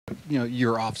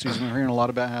your off season. We're hearing a lot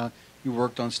about how you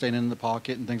worked on staying in the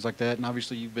pocket and things like that, and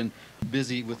obviously you've been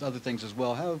busy with other things as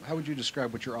well. How would you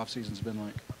describe what your off season's been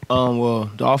like? Well,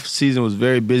 the off season was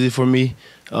very busy for me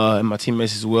and my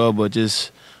teammates as well, but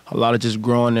just a lot of just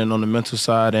growing in on the mental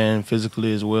side and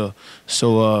physically as well.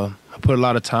 So I put a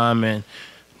lot of time and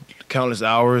countless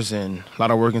hours and a lot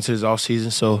of work into this off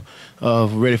season. So so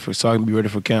I can be ready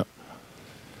for camp.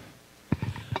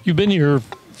 You've been here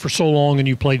for so long and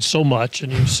you played so much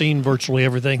and you've seen virtually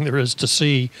everything there is to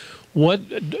see. What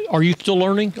are you still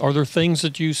learning? Are there things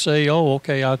that you say, oh,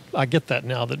 okay, I get that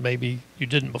now that maybe you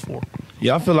didn't before?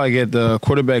 Yeah, I feel like at the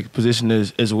quarterback position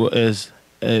that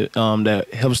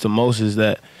helps the most is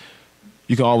that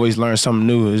you can always learn something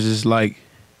new. It's just like,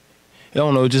 I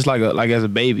don't know, just like as a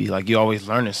baby, like you're always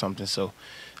learning something. So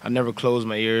I never close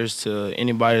my ears to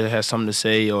anybody that has something to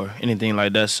say or anything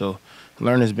like that. So the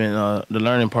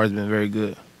learning part has been very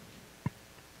good.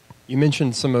 You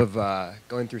mentioned some of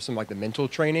going through some like the mental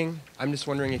training. I'm just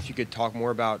wondering if you could talk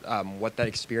more about what that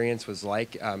experience was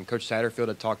like. Coach Satterfield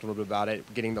had talked a little bit about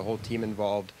it, getting the whole team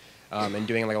involved and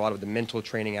doing like a lot of the mental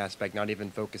training aspect, not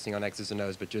even focusing on X's and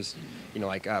O's, but just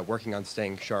working on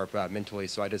staying sharp mentally.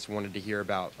 So I just wanted to hear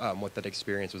about what that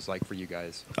experience was like for you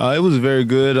guys. It was very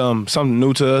good. Something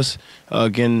new to us.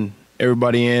 Getting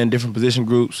everybody in different position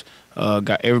groups.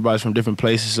 Got everybody from different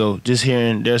places. So just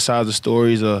hearing their sides of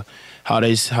stories. How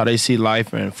they see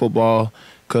life and football,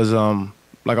 because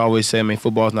like I always say, I mean,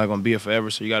 football's not going to be here forever,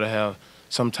 so you got to have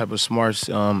some type of smarts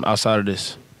outside of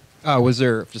this. Was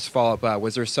there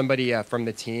somebody from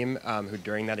the team who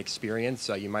during that experience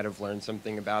you might have learned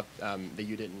something about that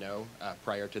you didn't know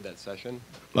prior to that session?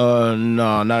 No,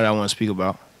 not that I want to speak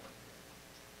about.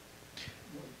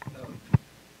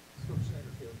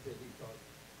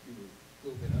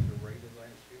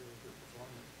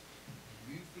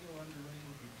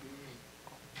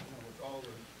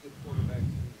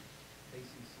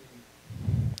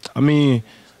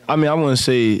 I wouldn't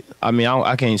say.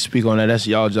 I can't speak on that. That's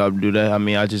y'all job to do that.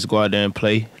 I just go out there and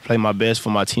play my best for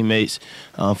my teammates,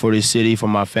 for this city, for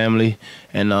my family,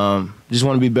 and just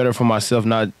want to be better for myself.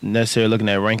 Not necessarily looking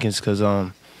at rankings, because,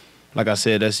 like I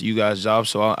said, that's you guys' job.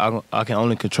 So I can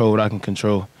only control what I can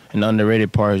control, and the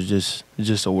underrated part is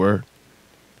just a word.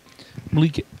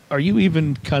 Malik, are you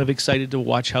even kind of excited to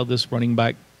watch how this running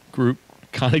back group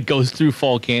kind of goes through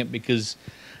fall camp? Because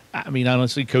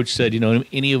honestly, Coach said,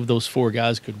 any of those four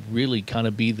guys could really kind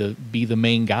of be the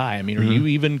main guy. Are you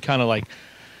even kind of like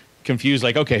confused,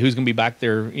 like, okay, who's going to be back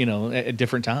there, at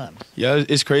different times? Yeah,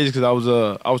 it's crazy because I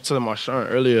was telling my son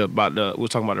earlier about we were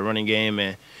talking about the running game,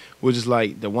 and we're just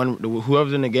like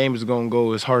whoever's in the game is going to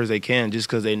go as hard as they can, just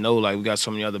because they know like we got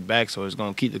so many other backs, so it's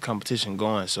going to keep the competition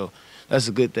going. So that's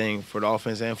a good thing for the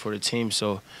offense and for the team.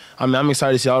 So I'm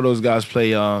excited to see all those guys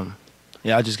play. I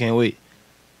just can't wait.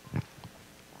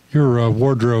 Your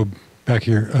wardrobe back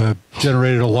here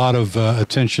generated a lot of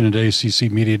attention at ACC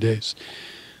Media Days.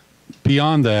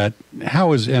 Beyond that,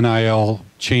 how has NIL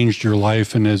changed your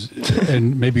life and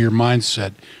maybe your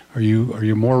mindset? Are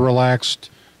you more relaxed,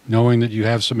 knowing that you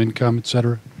have some income, et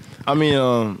cetera?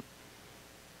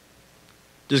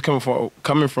 Just coming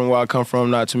from where I come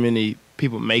from, not too many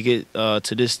people make it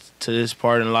to this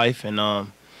part in life, and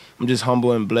I'm just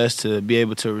humble and blessed to be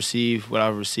able to receive what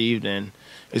I've received, and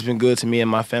it's been good to me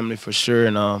and my family for sure,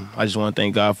 and I just want to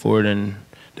thank God for it and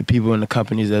the people and the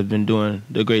companies that have been doing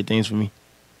the great things for me.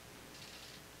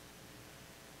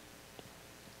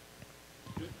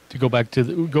 To go back to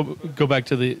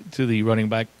the running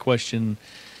back question,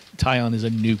 Tyon is a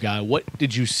new guy. What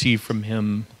did you see from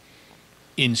him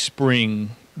in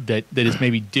spring that is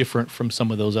maybe different from some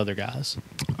of those other guys?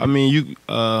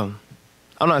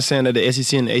 I'm not saying that the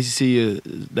SEC and the ACC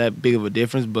is that big of a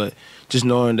difference, but just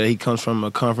knowing that he comes from a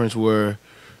conference where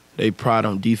they pride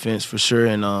on defense for sure,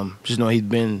 and just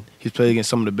knowing he's played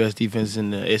against some of the best defenses in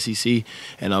the SEC,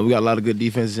 and we got a lot of good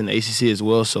defenses in the ACC as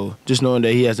well. So just knowing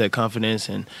that he has that confidence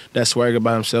and that swagger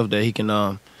by himself, that he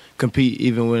can compete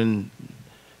even when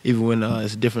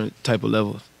it's a different type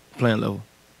of playing level.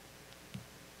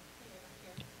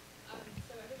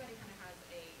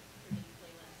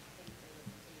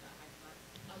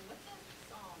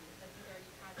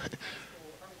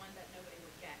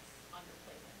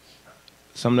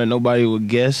 Something that nobody would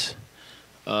guess.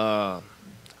 I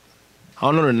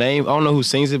don't know the name. I don't know who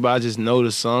sings it, but I just know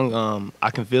the song. I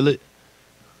Can Feel It.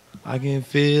 I can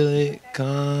feel it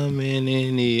coming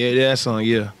in the air. That song,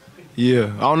 yeah. Yeah.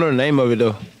 I don't know the name of it,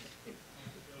 though.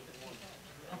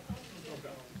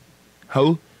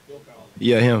 Who?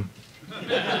 Yeah, him.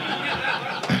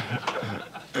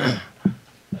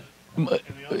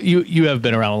 You have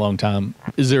been around a long time.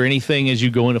 Is there anything as you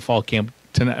go into fall camp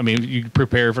tonight. I mean, you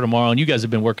prepare for tomorrow, and you guys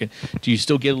have been working. Do you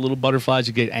still get a little butterflies?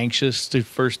 You get anxious the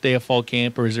first day of fall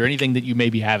camp, or is there anything that you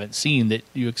maybe haven't seen that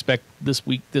you expect this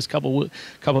week, this couple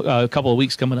of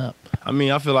weeks coming up? I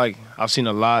mean, I feel like I've seen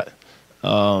a lot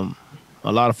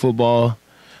of football,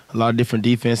 a lot of different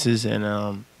defenses, and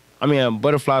I mean,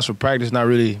 butterflies for practice not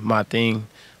really my thing.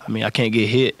 I mean, I can't get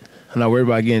hit. I'm not worried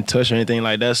about getting touched or anything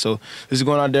like that. So just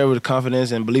going out there with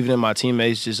confidence and believing in my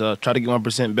teammates, just try to get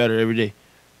 1% better every day.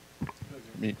 I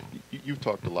mean, you've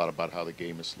talked a lot about how the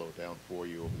game has slowed down for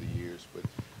you over the years, but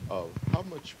how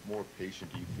much more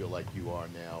patient do you feel like you are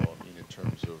now? I mean, in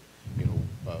terms of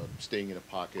staying in a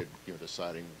pocket,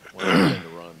 deciding when to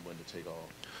run, when to take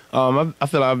off. I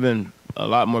feel like I've been a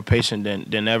lot more patient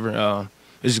than ever.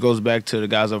 This goes back to the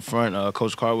guys up front,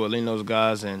 Coach Cardwell leading those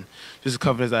guys, and just the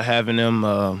confidence I have in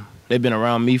them. They've been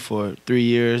around me for 3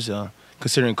 years.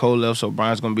 Considering Cole left, so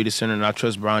Brian's going to be the center, and I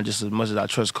trust Brian just as much as I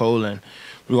trust Cole, and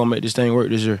we're going to make this thing work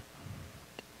this year.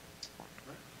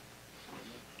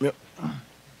 Yep.